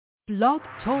Blog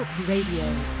Talk Radio.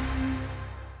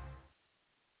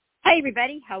 Hi,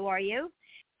 everybody. How are you?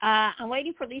 I'm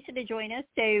waiting for Lisa to join us,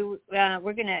 so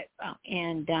we're going to,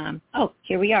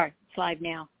 here we are. It's live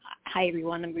now. Hi,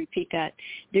 everyone. Let me repeat that.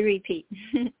 The repeat.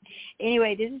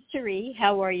 Anyway, this is Cherie.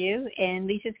 How are you? And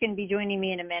Lisa's going to be joining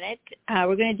me in a minute.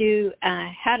 We're going to do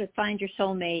how to find your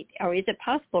soulmate, or is it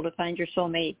possible to find your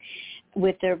soulmate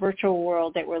with the virtual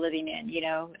world that we're living in? You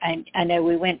know, I know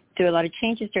we went through a lot of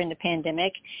changes during the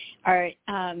pandemic. All right.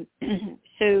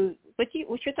 So what's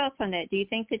your thoughts on that? Do you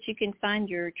think that you can find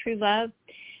your true love,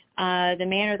 the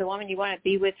man or the woman you want to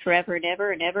be with forever and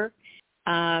ever and ever?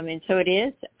 And so it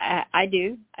is. I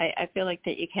do. I feel like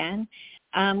that you can.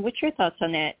 What's your thoughts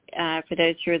on that for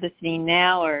those who are listening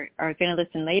now or are going to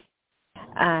listen later?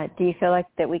 Do you feel like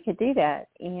that we could do that?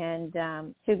 And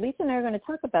so Lisa and I are going to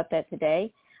talk about that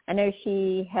today. I know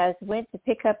she has went to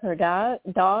pick up her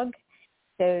dog,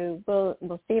 so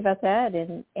we'll see about that.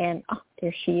 And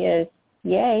there she is.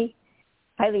 Yay.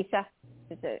 Hi, Lisa.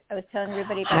 I was telling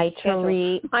everybody about Hi,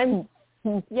 Cherie.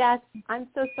 Yes, I'm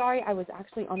so sorry. I was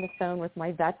actually on the phone with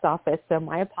my vet's office, so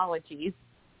my apologies.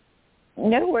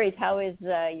 No worries. How is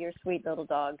your sweet little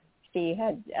dog? She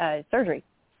had surgery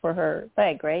for her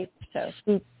leg, right? So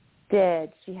she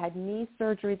did. She had knee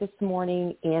surgery this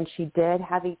morning, and she did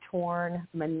have a torn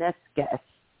meniscus.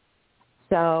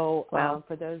 So wow.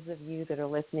 For those of you that are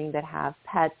listening that have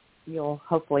pets, you'll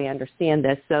hopefully understand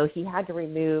this. So he had to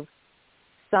remove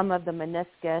some of the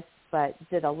meniscus, but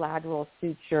did a lateral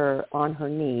suture on her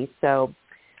knee. So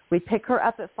we pick her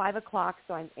up at 5 o'clock,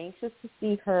 so I'm anxious to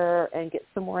see her and get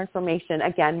some more information.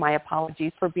 Again, my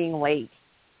apologies for being late.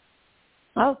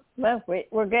 Oh, well,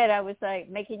 we're good. I was like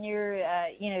making your,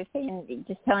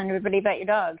 just telling everybody about your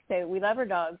dog. So we love our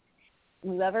dogs.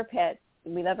 We love our pets.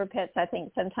 We love our pets, I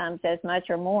think, sometimes as much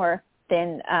or more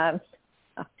than our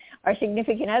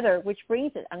significant other, which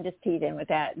brings it, I'm just teasing with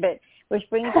that, but which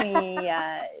brings me,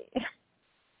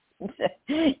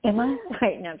 am I?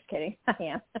 Right, no, I'm just kidding. I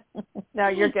am. No,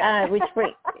 you're good. Which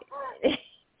brings,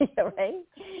 right?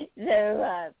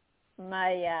 So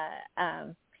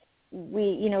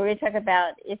we're going to talk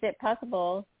about, is it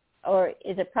possible or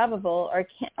is it probable or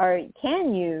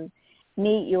can you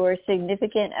meet your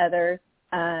significant other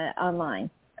online,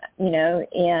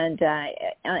 and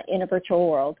in a virtual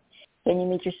world? Can you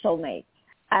meet your soulmate?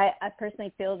 I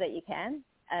personally feel that you can.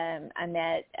 I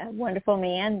met a wonderful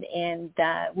man, and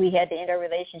we had to end our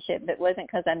relationship, but it wasn't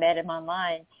because I met him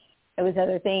online. It was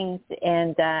other things,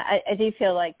 and I do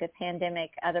feel like the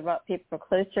pandemic either brought people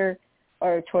closer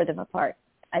or tore them apart.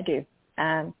 I do.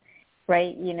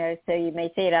 Right? So you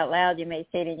may say it out loud, you may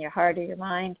say it in your heart or your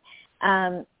mind,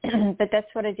 but that's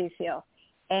what I do feel.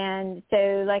 And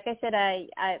so, like I said, I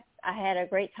had a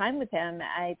great time with him.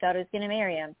 I thought I was going to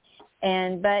marry him.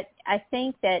 But I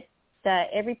think that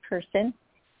every person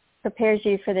prepares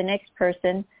you for the next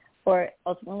person, or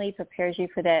ultimately prepares you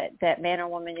for that man or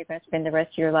woman you're going to spend the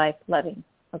rest of your life loving,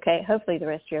 okay? Hopefully the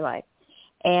rest of your life.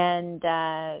 And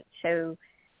do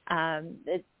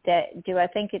I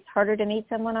think it's harder to meet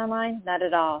someone online? Not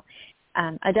at all.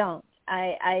 I don't.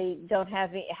 I don't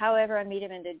have, however, I meet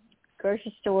him in the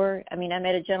grocery store. I mean, I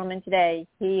met a gentleman today.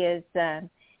 He is,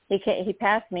 he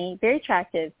passed me, very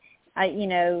attractive,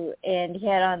 and he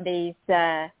had on these,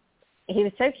 he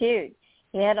was so cute.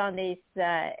 He had on these,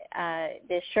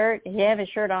 this shirt, he had a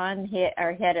shirt on, he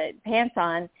had a pants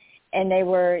on, and they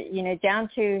were, down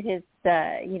to his,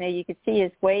 you could see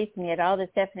his waist, and he had all this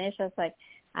definition. I was like,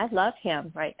 I love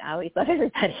him, right? I always love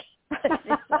everybody.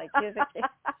 Just like, he was a kid.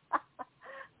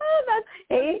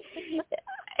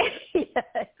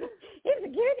 He's a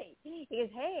cutie. He goes,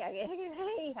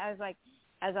 hey. I was like,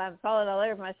 as I'm falling all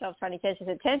over myself trying to catch his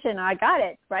attention, I got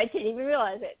it, right? Didn't even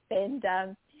realize it.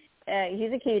 And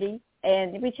he's a cutie,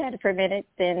 and we chatted for a minute,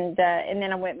 and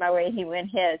then I went my way, and he went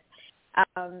his.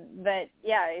 But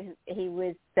yeah, he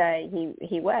was,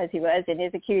 and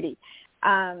is a cutie.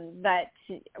 But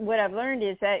what I've learned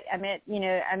is that I met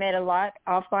a lot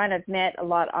offline. I've met a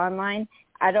lot online.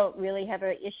 I don't really have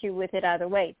an issue with it either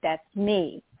way. That's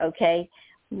me, okay?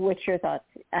 What's your thoughts?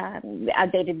 I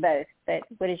dated both, but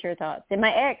what is your thoughts? And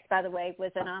my ex, by the way,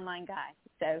 was an online guy,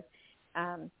 so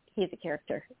he's a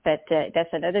character. But that's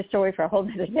another story for a whole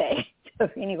other day. So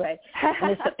anyway,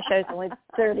 and this show's only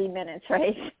 30 minutes,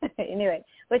 right? Anyway,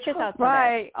 what's your thoughts on that?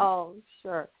 Right. Oh,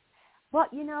 sure. Well,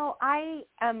 I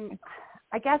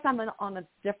guess I'm on a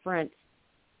different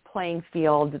playing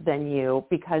field than you,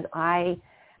 because I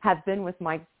have been with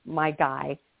my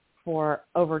guy for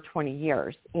over 20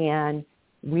 years, and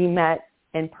we met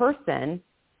in person.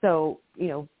 So,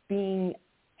 being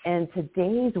in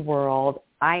today's world,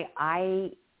 I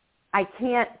I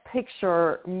can't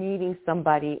picture meeting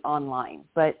somebody online,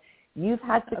 but you've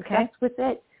had success with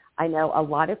it. I know a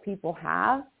lot of people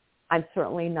have. I'm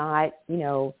certainly not,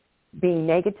 being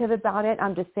negative about it.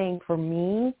 I'm just saying for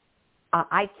me,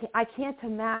 I can't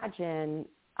imagine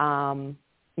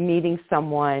meeting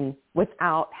someone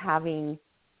without having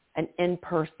an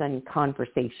in-person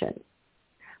conversation.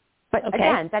 But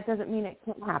again, that doesn't mean it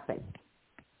can't happen.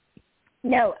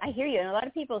 No, I hear you. And a lot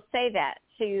of people say that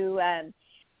to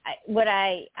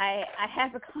I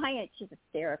have a client, she's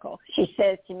hysterical. She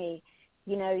says to me,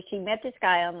 she met this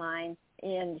guy online,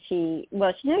 and she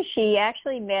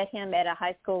actually met him at a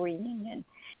high school reunion.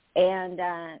 And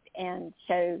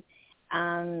so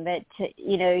but,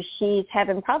 she's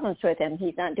having problems with him.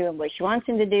 He's not doing what she wants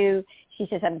him to do. She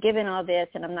says, I'm giving all this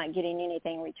and I'm not getting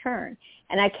anything in return.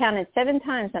 And I counted 7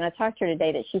 times when I talked to her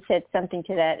today that she said something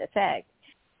to that effect.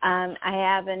 I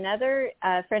have another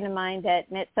friend of mine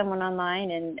that met someone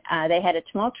online, and they had a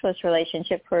tumultuous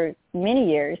relationship for many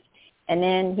years. And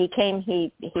then he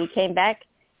came back.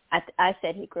 I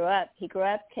said he grew up. He grew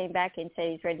up, came back and said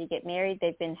he's ready to get married.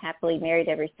 They've been happily married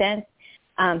ever since.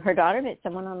 Her daughter met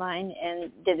someone online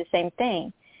and did the same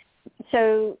thing.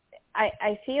 So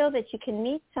I feel that you can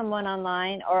meet someone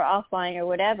online or offline or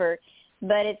whatever,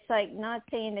 but it's like not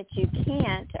saying that you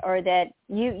can't, or that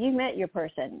you met your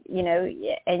person,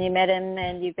 and you met him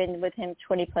and you've been with him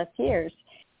 20 plus years.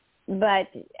 But,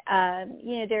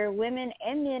 there are women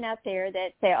and men out there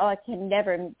that say, oh, I can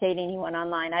never date anyone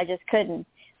online. I just couldn't.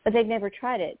 But they've never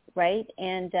tried it, right?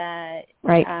 And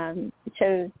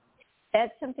so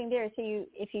that's something there. So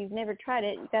if you've never tried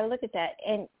it, you've got to look at that.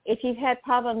 And if you've had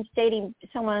problems dating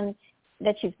someone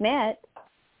that you've met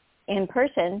in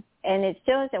person and it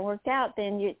still hasn't worked out,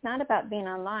 then it's not about being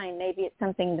online. Maybe it's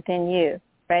something within you,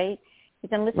 right?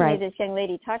 Because I'm listening to this young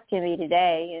lady talk to me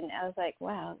today, and I was like,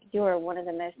 wow, you are one of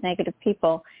the most negative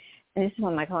people. And this is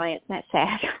one of my clients, and that's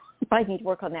sad. I probably need to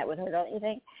work on that with her, don't you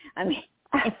think? I mean,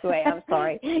 anyway, I'm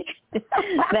sorry.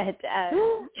 But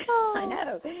I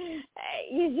know.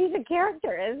 He's a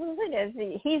character.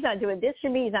 He's not doing this for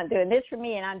me. He's not doing this for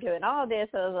me, and I'm doing all this.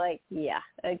 So I was like, yeah,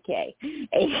 okay.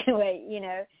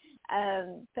 Anyway,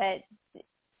 but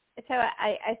so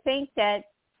I think that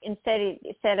instead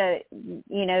of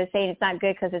saying it's not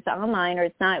good because it's online, or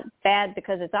it's not bad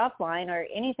because it's offline or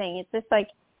anything, it's just like,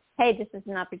 hey, this is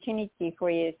an opportunity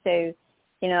for you. So,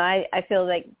 I feel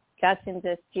like God sends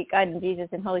us, God and Jesus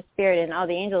and Holy Spirit and all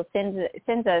the angels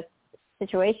sends us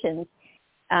situations,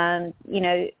 and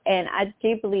I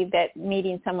do believe that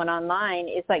meeting someone online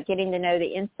is like getting to know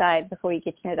the inside before you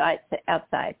get to know the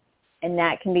outside, and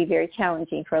that can be very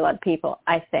challenging for a lot of people,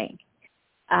 I think,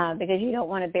 because you don't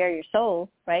want to bare your soul,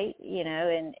 right?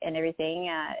 And everything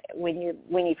when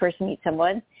you first meet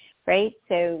someone, right?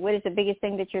 So, what is the biggest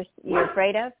thing that you're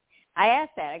afraid of? I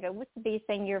asked that. I go, what's the biggest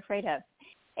thing you're afraid of?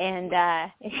 And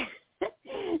this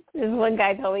one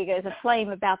guy told me, he goes, a flame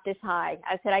about this high.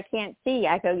 I said, I can't see.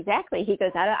 I go, exactly. He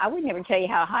goes, I would never tell you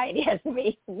how high it has to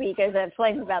be. He goes, a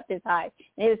flame about this high.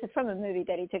 And it was from a movie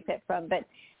that he took that from. But,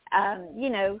 and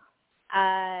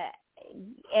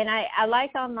I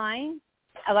like online.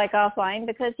 I like offline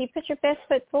because you put your best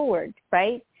foot forward,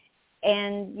 right?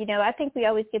 And, I think we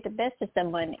always get the best of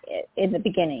someone in the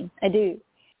beginning. I do.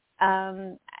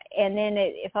 And then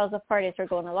it falls apart as we're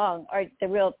going along, or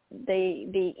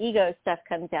the ego stuff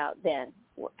comes out then.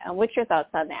 What's your thoughts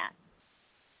on that?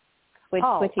 What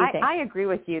do you think? I agree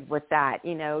with you with that.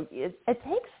 It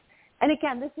takes, and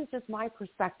again, this is just my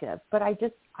perspective, but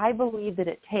I believe that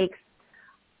it takes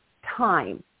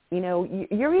time.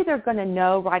 You're either going to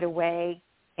know right away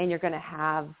and you're going to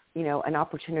have, an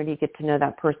opportunity to get to know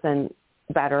that person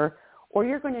better, or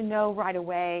you're going to know right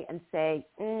away and say,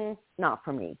 not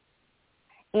for me.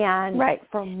 And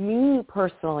for me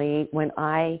personally, when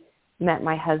I met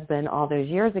my husband all those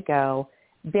years ago,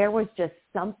 there was just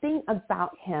something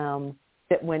about him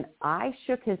that when I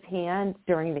shook his hand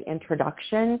during the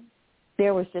introduction,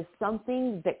 there was just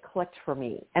something that clicked for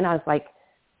me. And I was like,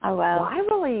 oh, well, I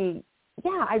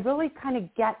really kind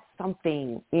of get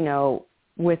something,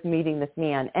 with meeting this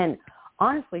man. And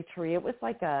honestly, Tree, it was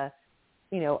like a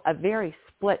very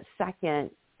split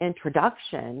second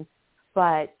introduction.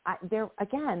 But there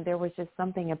was just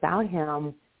something about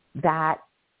him that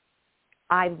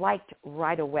I liked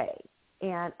right away.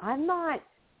 And I'm not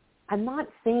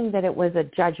saying that it was a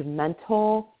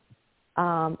judgmental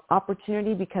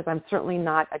opportunity, because I'm certainly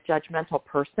not a judgmental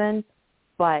person,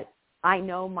 but I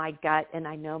know my gut and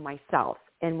I know myself.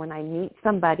 And when I meet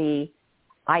somebody,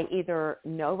 I either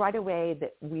know right away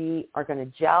that we are going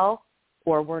to gel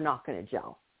or we're not going to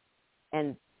gel.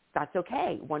 And that's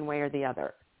okay, one way or the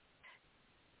other.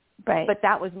 Right. But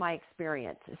that was my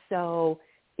experience. So,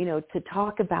 to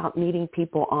talk about meeting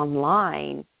people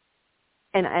online,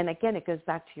 and again, it goes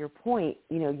back to your point,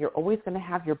 you're always going to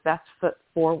have your best foot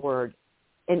forward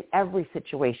in every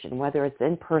situation, whether it's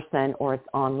in person or it's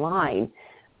online.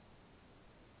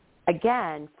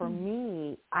 Again, for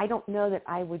me, I don't know that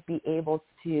I would be able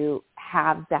to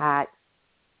have that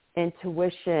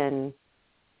intuition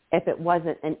if it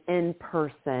wasn't an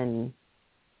in-person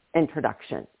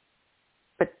introduction.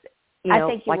 But, I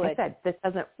think you like would. I said, this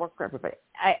doesn't work for everybody.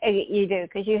 You do,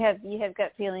 because you have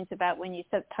gut feelings about when you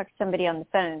talk to somebody on the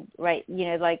phone, right?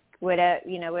 Like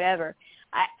whatever.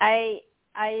 I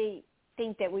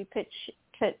think that we put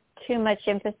too much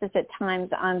emphasis at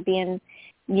times on being,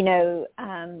 being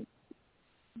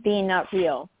not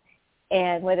real,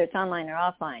 and whether it's online or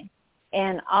offline.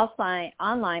 And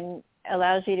online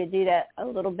allows you to do that a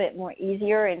little bit more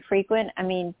easier and frequent. I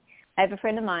mean, I have a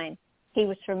friend of mine. He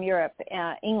was from Europe,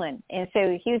 England, and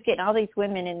so he was getting all these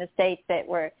women in the States that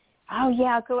were, oh,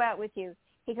 yeah, I'll go out with you.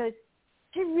 He goes,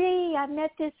 Cherie, I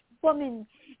met this woman,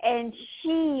 and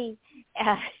she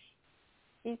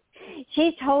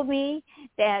told me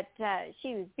that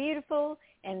she was beautiful,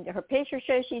 and her picture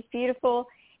shows she's beautiful,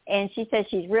 and she says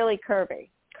she's really curvy.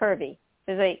 I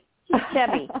was like, she's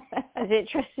chubby. I said,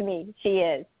 trust me, she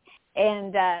is.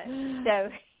 And so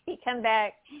he come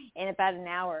back in about an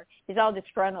hour. He's all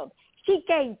disgruntled. She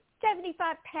gained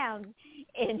 75 pounds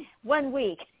in 1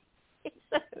 week.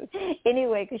 So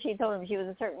anyway, because she told him she was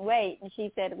a certain weight, and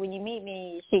she said, when you meet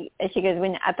me, she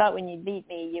goes, I thought when you meet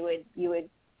me, you would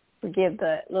forgive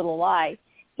the little lie.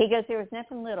 He goes, there was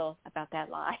nothing little about that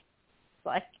lie.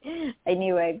 Like,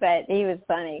 anyway, but he was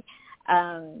funny.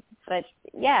 But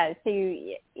yeah,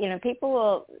 so people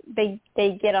will, they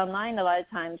get online a lot of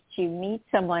times to meet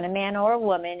someone, a man or a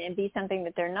woman, and be something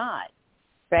that they're not,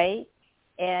 right?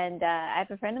 And I have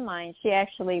a friend of mine. She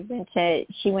actually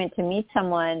went to meet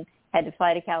someone, had to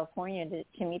fly to California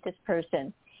to meet this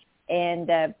person, and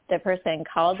the person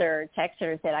called her, texted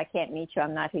her, and said, "I can't meet you.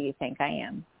 I'm not who you think I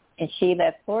am." And she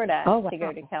left Florida to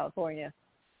go to California.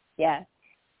 Yeah.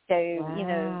 So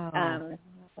wow.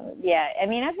 yeah. I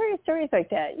mean, I've heard stories like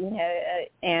that,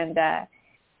 and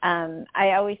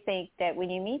I always think that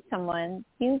when you meet someone,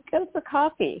 you go for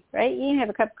coffee, right? You can have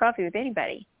a cup of coffee with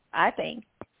anybody, I think.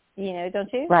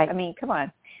 Don't you? Right. I mean, come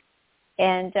on.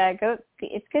 And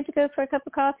it's good to go for a cup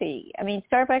of coffee. I mean,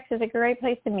 Starbucks is a great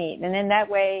place to meet. And then that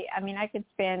way, I mean, I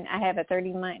have a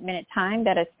 30-minute time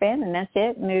that I spend, and that's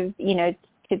it. Move,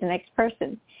 to the next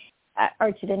person,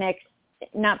 or to the next,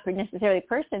 not necessarily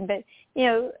person, but,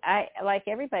 I, like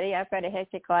everybody, I've got a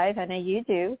hectic life. I know you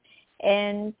do.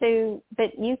 And so,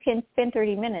 but you can spend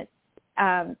 30 minutes.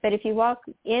 But if you walk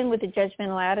in with a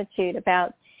judgmental attitude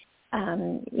about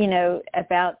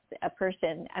a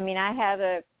person. I mean, I have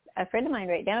a friend of mine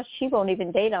right now. She won't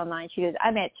even date online. She goes,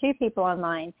 I met 2 people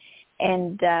online,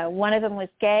 and one of them was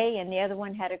gay, and the other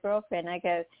one had a girlfriend. I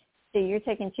go, so you're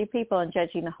taking 2 people and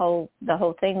judging the whole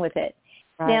thing with it.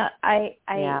 Right. Now, I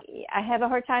have a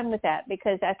hard time with that,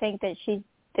 because I think that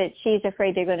she's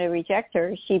afraid they're going to reject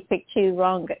her. She picked 2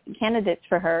 wrong candidates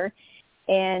for her.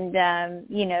 And,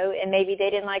 and maybe they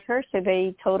didn't like her, so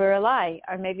they told her a lie,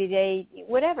 or maybe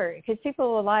whatever, because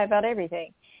people will lie about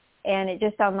everything. And it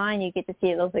just online, you get to see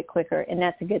it a little bit quicker, and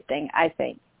that's a good thing, I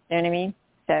think. You know what I mean?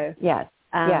 So yes,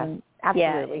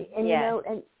 absolutely. Yeah,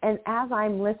 and and as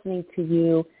I'm listening to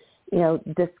you,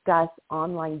 discuss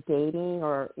online dating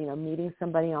or, meeting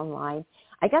somebody online,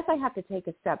 I guess I have to take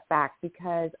a step back,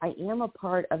 because I am a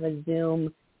part of a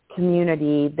Zoom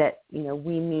community that,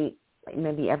 we meet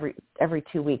maybe every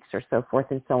 2 weeks or so forth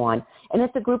and so on. And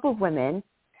it's a group of women.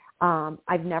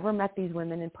 I've never met these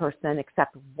women in person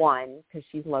except one, because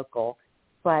she's local.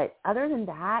 But other than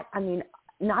that, I mean,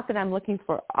 not that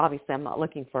obviously I'm not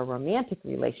looking for a romantic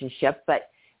relationship, but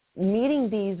meeting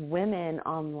these women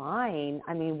online,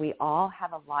 I mean, we all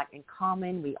have a lot in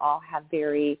common. We all have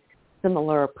very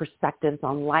similar perspectives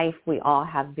on life. We all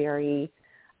have very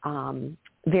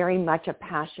much a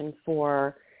passion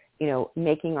for,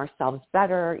 making ourselves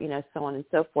better, so on and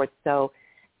so forth. So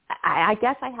I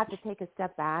guess I have to take a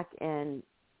step back and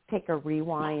take a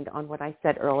rewind on what I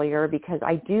said earlier, because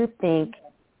I do think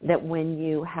that when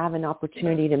you have an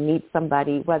opportunity to meet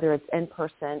somebody, whether it's in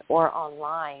person or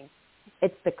online,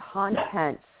 it's the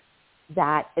content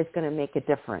that is going to make a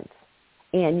difference.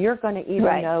 And you're going to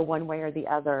either know one way or the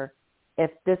other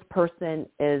if this person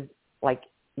is like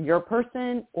your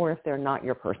person or if they're not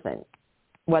your person,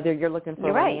 whether you're looking for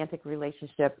a romantic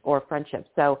relationship or friendship.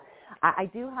 So I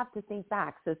do have to think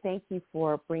back. So thank you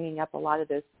for bringing up a lot of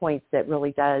those points that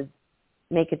really does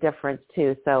make a difference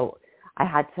too. So I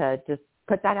had to just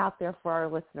put that out there for our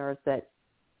listeners, that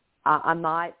I'm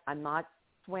not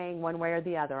swaying one way or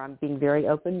the other. I'm being very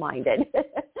open-minded.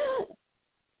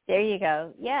 There you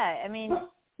go. Yeah, I mean,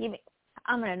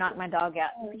 I'm going to knock my dog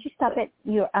out. Would you stop it?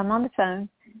 I'm on the phone.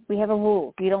 We have a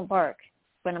rule. You don't bark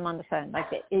when I'm on the phone. Like,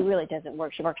 it really doesn't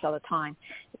work. She barks all the time.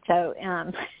 So,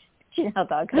 you know how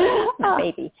dogs are. My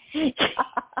baby.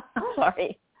 I'm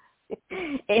sorry.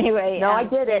 Anyway. No, I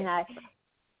did it.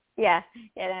 Yeah,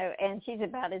 and she's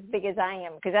about as big as I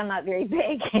am because I'm not very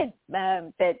big. So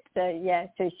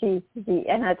she,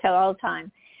 and I tell her all the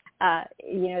time, that.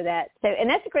 So, and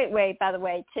that's a great way, by the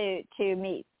way, to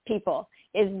meet people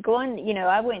is going,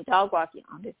 I went dog walking.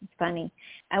 Oh, this is funny.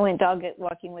 I went dog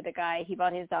walking with a guy. He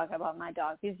bought his dog. I bought my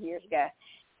dog. This was years ago.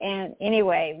 And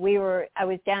anyway, I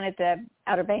was down at the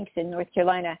Outer Banks in North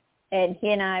Carolina, and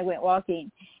he and I went walking,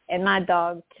 and my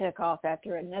dog took off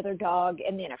after another dog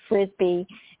and then a Frisbee.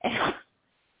 And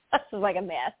this was like a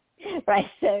mess, right?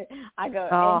 So I go,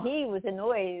 and he was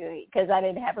annoyed because I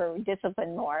didn't have her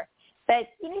discipline more. But,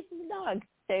 she's a dog.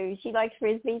 So she likes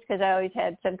Frisbees because I always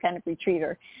had some kind of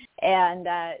retriever. And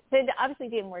so it obviously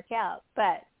didn't work out,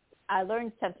 but I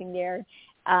learned something there.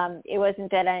 It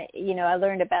wasn't that I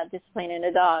learned about disciplining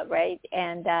a dog, right?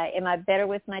 And am I better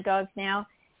with my dogs now?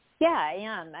 Yeah, I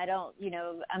am. I don't,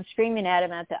 I'm screaming at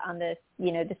him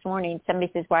this morning.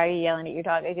 Somebody says, why are you yelling at your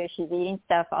dog? I go, she's eating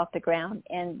stuff off the ground.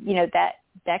 And,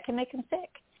 that can make him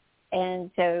sick.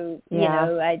 And so,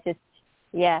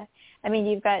 I mean,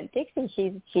 you've got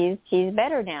Dixie. She's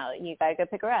better now. You got to go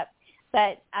pick her up.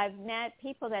 But I've met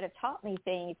people that have taught me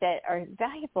things that are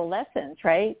valuable lessons,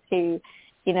 right? To,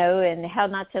 and how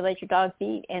not to let your dogs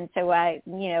eat. And so I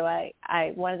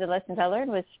one of the lessons I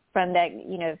learned was from that,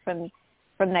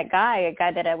 from that guy, a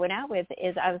guy that I went out with,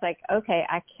 is I was like, okay,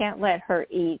 I can't let her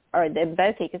eat, or them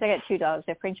both eat, because I got two dogs,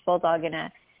 a French Bulldog and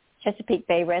a Chesapeake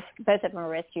Bay Rescue. Both of them are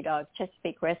rescue dogs,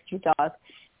 Chesapeake Rescue dogs,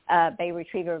 Bay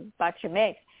Retriever Boxer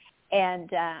Mix.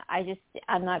 And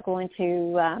I'm not going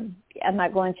to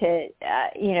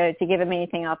give them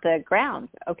anything off the ground,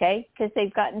 okay? Because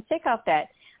they've gotten sick off that.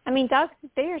 I mean, dogs,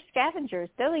 they are scavengers.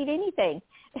 They'll eat anything.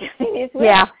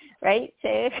 Right?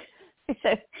 So,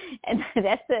 and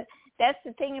that's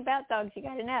the thing about dogs you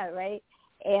got to know, right?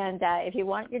 And if you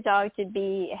want your dog to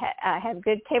have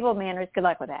good table manners, good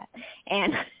luck with that.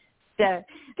 And so,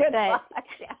 good luck.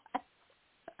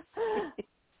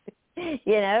 But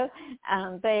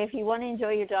if you want to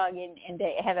enjoy your dog and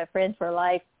to have a friend for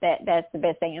life, that's the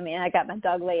best thing. I mean, I got my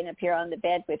dog laying up here on the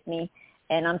bed with me,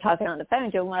 and I'm talking on the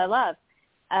phone, doing what I love.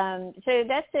 So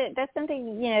that's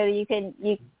something you can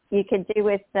do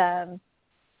with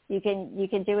you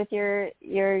can do with your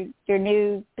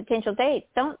new potential dates.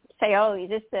 Don't say, oh, is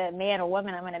this the man or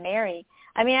woman I'm going to marry?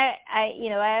 I mean, I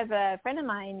have a friend of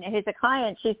mine who's a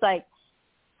client. She's like,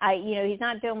 he's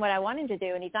not doing what I want him to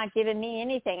do, and he's not giving me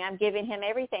anything. I'm giving him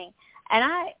everything. And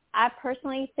I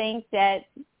personally think that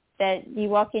you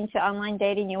walk into online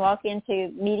dating, you walk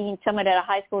into meeting someone at a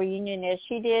high school reunion as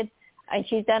she did, and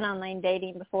she's done online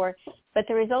dating before, but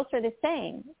the results are the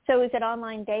same. So is it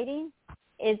online dating?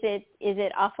 Is it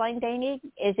offline dating?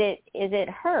 Is it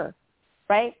her,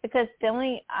 right? Because the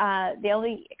only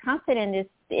constant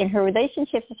in her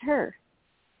relationships is her.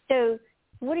 So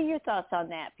what are your thoughts on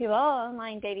that? People,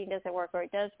 online dating doesn't work, or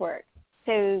it does work.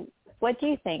 So what do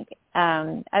you think?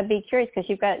 I'd be curious because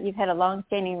you've had a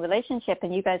long-standing relationship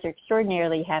and you guys are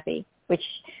extraordinarily happy,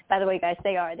 which, by the way, guys,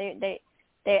 they are. They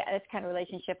that's the kind of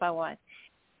relationship I want.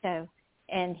 So,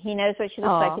 and he knows what she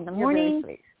looks like in the morning.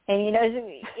 Really, and he knows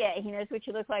what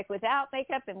you look like without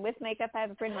makeup and with makeup. I have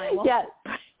a friend of mine. Yes.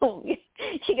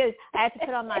 She goes, I have to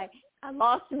put on I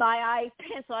lost my eye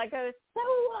pencil. I go, so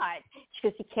what? She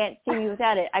goes, he can't see me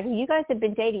without it. I go, you guys have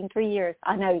been dating 3 years.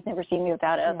 I know he's never seen me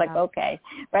without it. I was like, okay.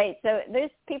 Right. So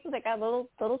there's people that got little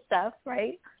stuff,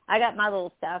 right? I got my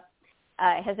little stuff.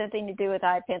 It has nothing to do with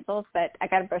eye pencils, but I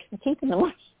got to brush my teeth in the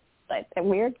morning. Is that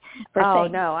weird?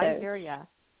 No, I hear you.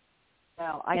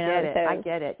 No, I get it. I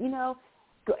get it.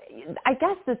 I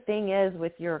guess the thing is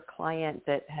with your client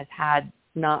that has had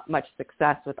not much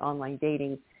success with online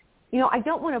dating, I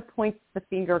don't want to point the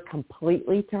finger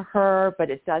completely to her, but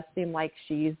it does seem like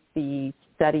she's the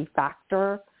steady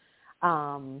factor.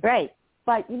 Right.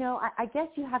 But, I guess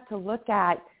you have to look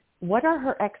at what are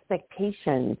her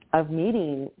expectations of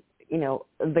meeting,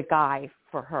 the guy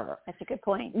for her. That's a good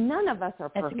point. None of us are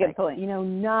perfect. That's a good point.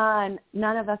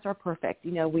 None of us are perfect.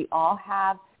 We all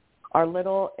have our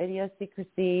little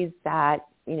idiosyncrasies that,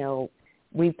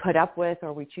 we put up with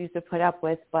or we choose to put up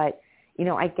with. But,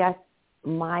 I guess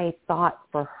my thought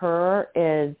for her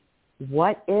is,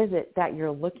 what is it that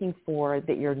you're looking for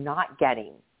that you're not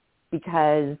getting?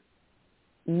 Because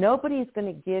nobody's going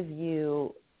to give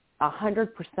you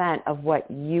 100% of what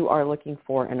you are looking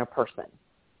for in a person.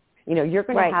 You know, you're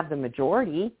going to have the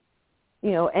majority,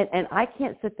 you know, and I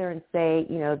can't sit there and say,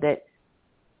 you know, that,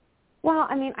 well,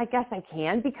 I mean, I guess I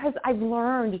can, because I've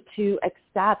learned to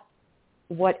accept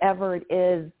whatever it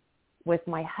is with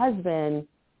my husband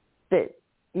that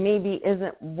maybe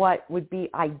isn't what would be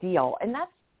ideal. And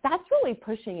that's really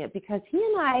pushing it, because he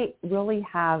and I really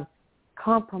have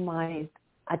compromised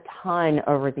a ton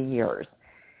over the years.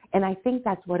 And I think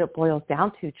that's what it boils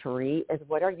down to, Tari, is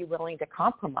what are you willing to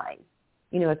compromise?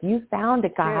 You know, if you found a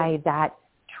guy that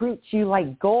treats you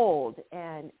like gold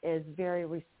and is very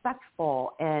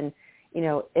respectful and, you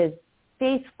know, is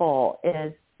faithful,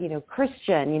 is, you know,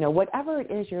 Christian, you know, whatever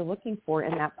it is you're looking for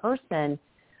in that person,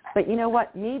 but you know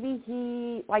what, maybe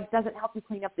he, like, doesn't help you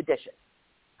clean up the dishes.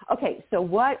 Okay, so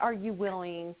what are you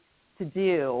willing to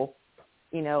do,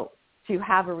 you know, to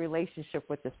have a relationship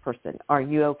with this person? Are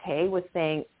you okay with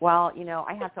saying, well, you know,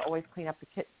 I have to always clean up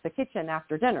the kitchen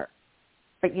after dinner,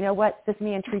 but you know what, this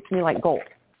man treats me like gold.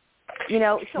 You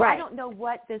know, so I don't know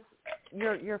what this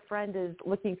your friend is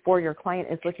looking for, your client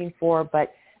is looking for,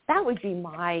 but that would be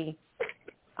my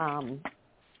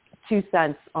 2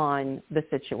 cents on the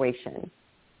situation.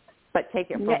 But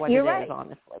take it for what it is,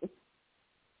 honestly.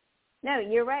 No,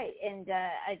 you're right. And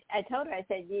I told her, I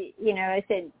said, I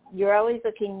said, you're always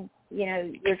looking, you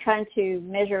know, you're trying to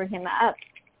measure him up.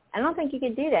 I don't think you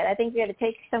can do that. I think you got to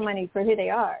take somebody for who they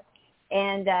are.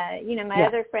 And, you know, my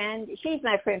other friend, she's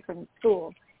my friend from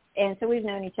school. And so we've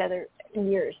known each other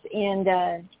years.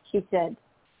 And she said,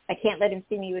 I can't let him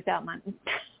see me without my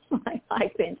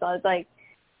life pencil.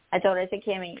 I told her, I said,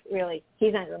 Cammie, really,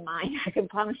 he's not your mind. I can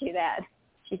promise you that.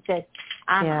 She said,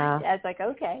 I was like,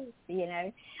 okay, you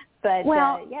know. But,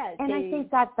 and I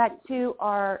think that too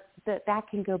that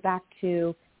can go back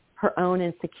to her own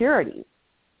insecurities.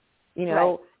 You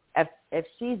know, if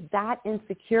she's that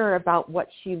insecure about what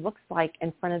she looks like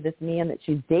in front of this man that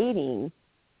she's dating,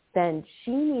 then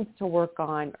she needs to work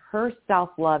on her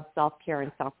self-love, self-care,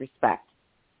 and self-respect.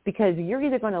 Because you're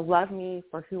either going to love me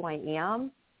for who I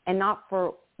am and not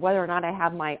for whether or not I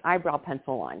have my eyebrow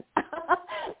pencil on.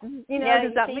 You know,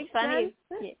 does that make sense?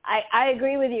 I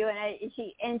agree with you,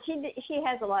 and she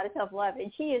has a lot of self-love,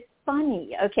 and she is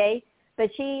funny, okay? But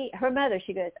her mother,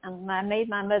 she goes, I made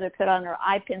my mother put on her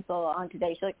eye pencil on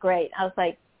today. She looked great. I was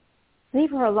like,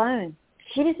 leave her alone.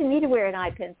 She doesn't need to wear an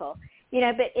eye pencil. You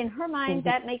know, but in her mind,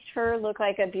 that makes her look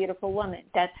like a beautiful woman.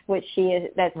 That's what she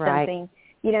is. That's something,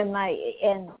 you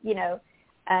know,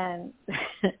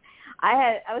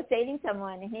 I was dating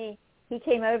someone, and he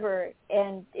came over,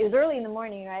 and it was early in the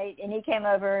morning, right? And he came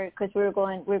over because we were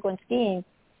going skiing,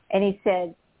 and he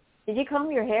said, "Did you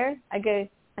comb your hair?" I go,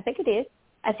 "I think I did."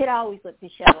 I said, "I always look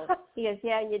disheveled." He goes,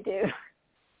 "Yeah, you do."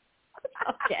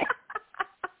 Okay.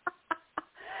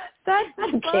 That's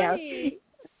funny.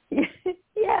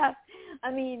 Yeah,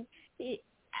 I mean,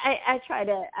 I try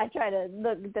to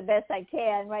look the best I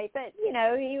can, right? But you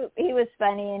know, he was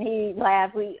funny and he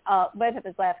laughed. We both of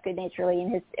us laughed good naturedly,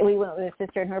 and we went with his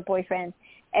sister and her boyfriend,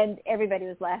 and everybody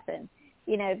was laughing.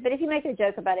 You know, but if you make a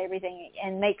joke about everything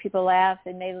and make people laugh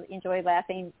and they enjoy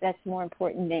laughing, that's more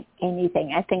important than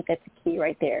anything. I think that's the key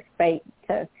right there, right?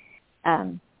 So,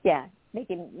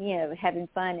 making, you know, having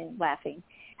fun and laughing.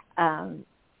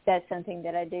 That's something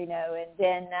that I do know. And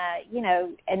then,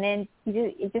 and then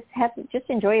you just have to just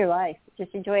enjoy your life.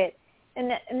 Just enjoy it.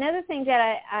 And another thing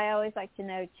that I always like to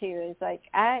know, too, is, like,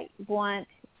 I want,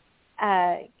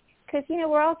 because, you know,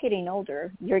 we're all getting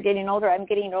older. You're getting older. I'm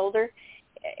getting older.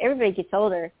 Everybody gets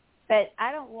older. But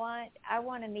I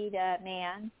want to meet a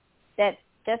man that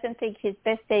doesn't think his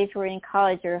best days were in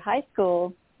college or high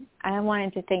school. I want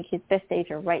him to think his best days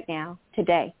are right now,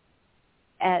 today,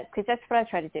 because that's what I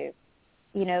try to do.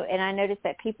 You know, and I notice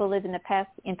that people live in past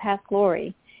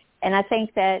glory. And I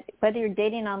think that whether you're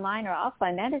dating online or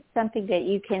offline, that is something that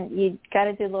you got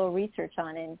to do a little research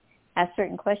on and ask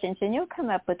certain questions, and you'll come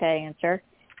up with that answer.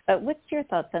 But what's your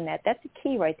thoughts on that? That's a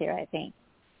key right there, I think.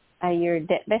 Are your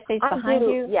best days behind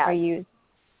you? Yeah. Are you,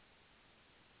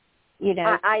 you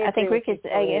know, I think Rick is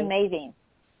amazing.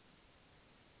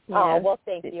 Well,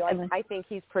 thank you. I think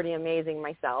he's pretty amazing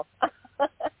myself.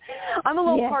 I'm a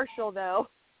little partial, though.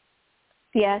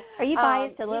 Yes. Are you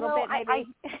biased a little bit, maybe?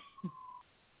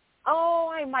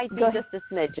 I might be just a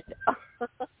smidge.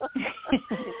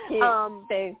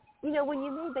 You know, when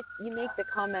you make the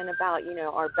comment about, you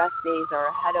know, our best days are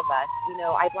ahead of us, you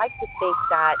know, I'd like to think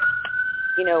that,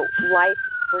 you know, life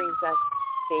brings us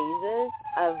phases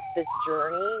of this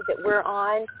journey that we're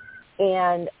on.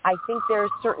 And I think there are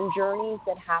certain journeys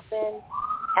that happen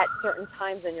at certain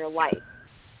times in your life.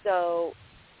 So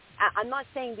I'm not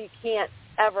saying that you can't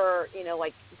ever, you know,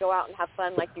 like go out and have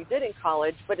fun like you did in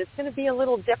college, but it's going to be a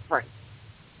little different.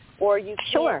 Or you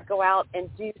can't go out and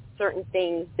do certain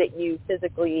things that you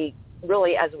physically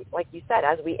really, like you said,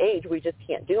 as we age, we just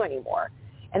can't do anymore.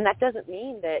 And that doesn't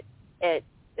mean that it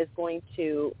is going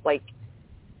to, like,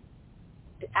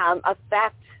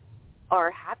 affect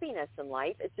our happiness in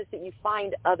life. It's just that you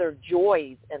find other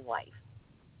joys in life.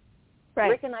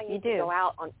 Right. Rick and I used to go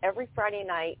out on every Friday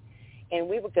night, and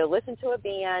we would go listen to a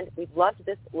band. We loved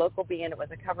this local band. It was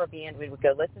a cover band. We would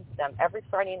go listen to them every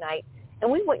Friday night,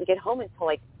 and we wouldn't get home until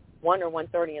like 1 or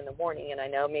 1:30 in the morning. And I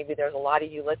know maybe there's a lot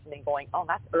of you listening going, oh,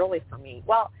 that's early for me.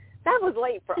 Well, that was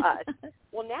late for us.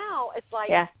 Well, now it's like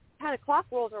 10 o'clock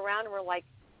rolls around, and we're like,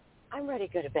 I'm ready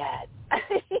to go to bed.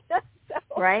 So,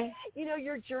 right. You know,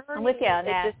 your journey, I'm with you on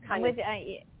that. Just kind of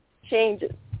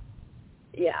changes.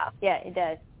 Yeah. Yeah, it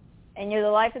does. And you're the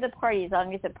life of the party as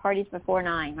long as the party's before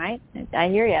 9, right? I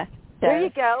hear you. So, there you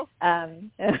go. That's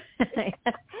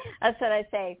what I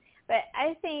say. But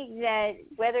I think that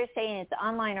whether saying it's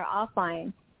online or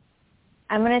offline,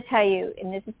 I'm going to tell you,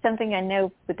 and this is something I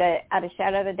know without a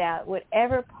shadow of a doubt,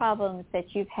 whatever problems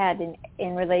that you've had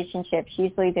in relationships,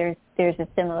 usually there's a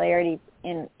similarity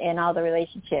in all the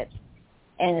relationships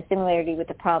and a similarity with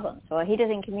the problems. Well, he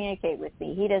doesn't communicate with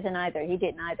me. He doesn't either. He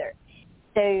didn't either.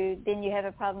 So then you have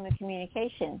a problem with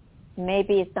communication.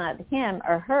 Maybe it's not him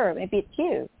or her. Maybe it's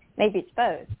you. Maybe it's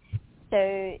both. So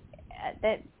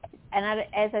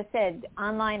as I said,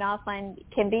 online, offline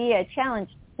can be a challenge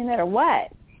no matter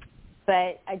what.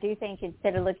 But I do think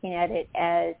instead of looking at it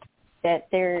as that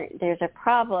there's a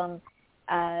problem,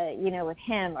 with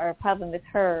him or a problem with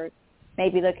her,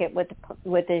 maybe look at what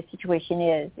the situation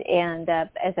is. And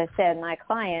as I said, my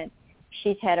client,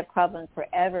 she's had a problem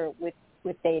forever with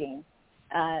dating.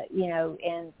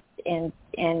 And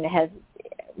has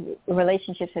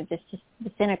relationships have just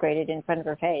disintegrated in front of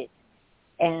her face.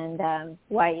 And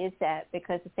why is that?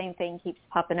 Because the same thing keeps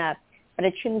popping up. But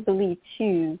I truly believe,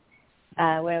 too, when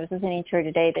I was listening to her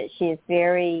today, that she is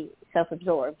very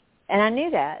self-absorbed. And I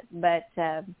knew that, but,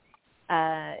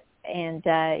 I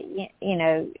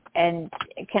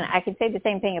can say the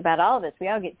same thing about all of us. We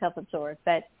all get self-absorbed.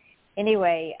 But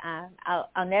anyway, I'll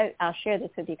share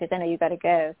this with you because I know you got to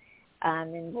go.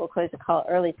 And we'll close the call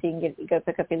early so you can go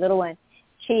pick up your little one.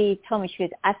 She told me, she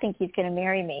goes, I think he's going to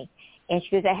marry me. And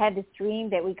she goes, I had this dream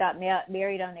that we got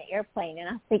married on the airplane. And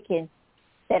I'm thinking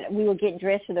that we were getting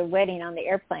dressed for the wedding on the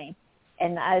airplane.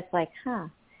 And I was like, huh.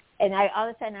 And all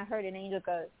of a sudden I heard an angel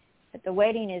go, but the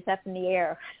wedding is up in the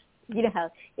air. You know how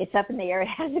it's up in the air. It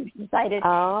hasn't been decided.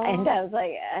 Oh. And I was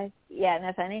like, yeah, isn't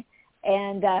that funny?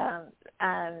 And,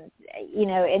 and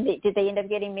did they end up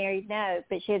getting married? No,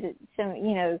 but she had some,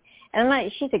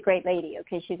 and she's a great lady.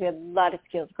 Okay. She's got a lot of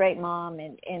skills, great mom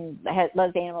and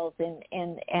loves animals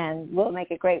and will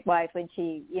make a great wife when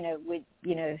she,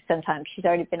 sometimes she's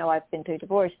already been a wife, been through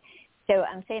divorce. So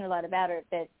I'm saying a lot about her,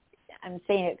 but I'm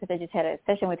saying it because I just had a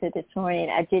session with her this morning.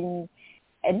 I didn't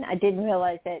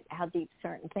realize that how deep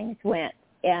certain things went.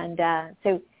 And,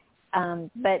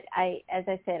 but as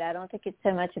I said, I don't think it's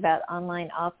so much about online,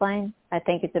 offline. I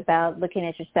think it's about looking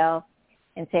at yourself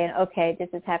and saying, okay, this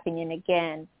is happening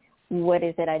again. What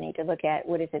is it I need to look at?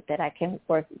 What is it that I can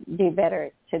do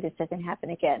better so this doesn't happen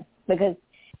again? Because,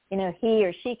 he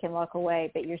or she can walk away,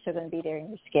 but you're still going to be there in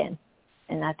your skin.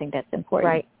 And I think that's important.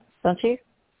 Right. Don't you?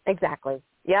 Exactly.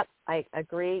 Yep. I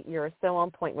agree. You're so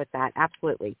on point with that.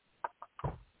 Absolutely.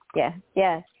 Yeah.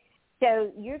 Yeah.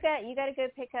 So you got to go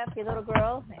pick up your little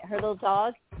girl, her little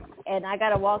dog, and I got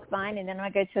to walk mine, and then I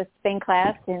go to a spin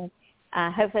class, and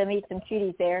hopefully I'll meet some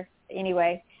cuties there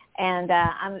anyway. And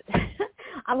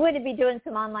I'm going to be doing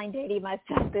some online dating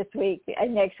myself this week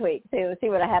and next week, so we'll see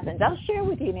what happens. I'll share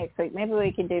with you next week. Maybe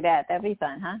we can do that. That'd be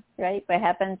fun, huh? Right? What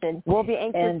happens? And we'll be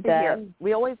anxious to hear.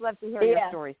 We always love to hear your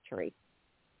stories, Terry.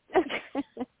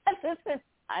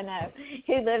 I know.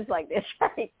 Who lives like this,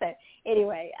 right? So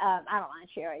anyway, I don't mind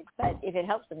sharing, but if it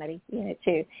helps somebody,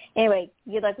 too. Anyway,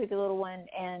 good luck with the little one,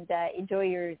 and enjoy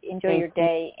your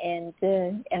day. And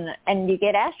you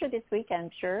get Asher this week, I'm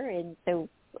sure, and so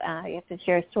you have to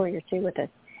share a story or two with us.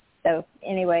 So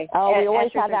anyway. Oh, we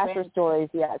always have Asher stories,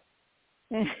 yes.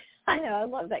 I know. I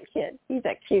love that kid. He's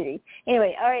a cutie.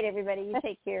 Anyway, all right, everybody, you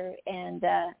take care, and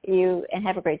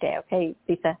have a great day, okay,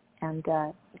 Lisa? And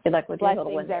good luck with your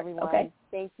little one. Blessings, everyone. Okay.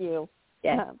 Thank you.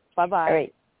 Yeah. Bye-bye. All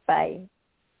right. Bye.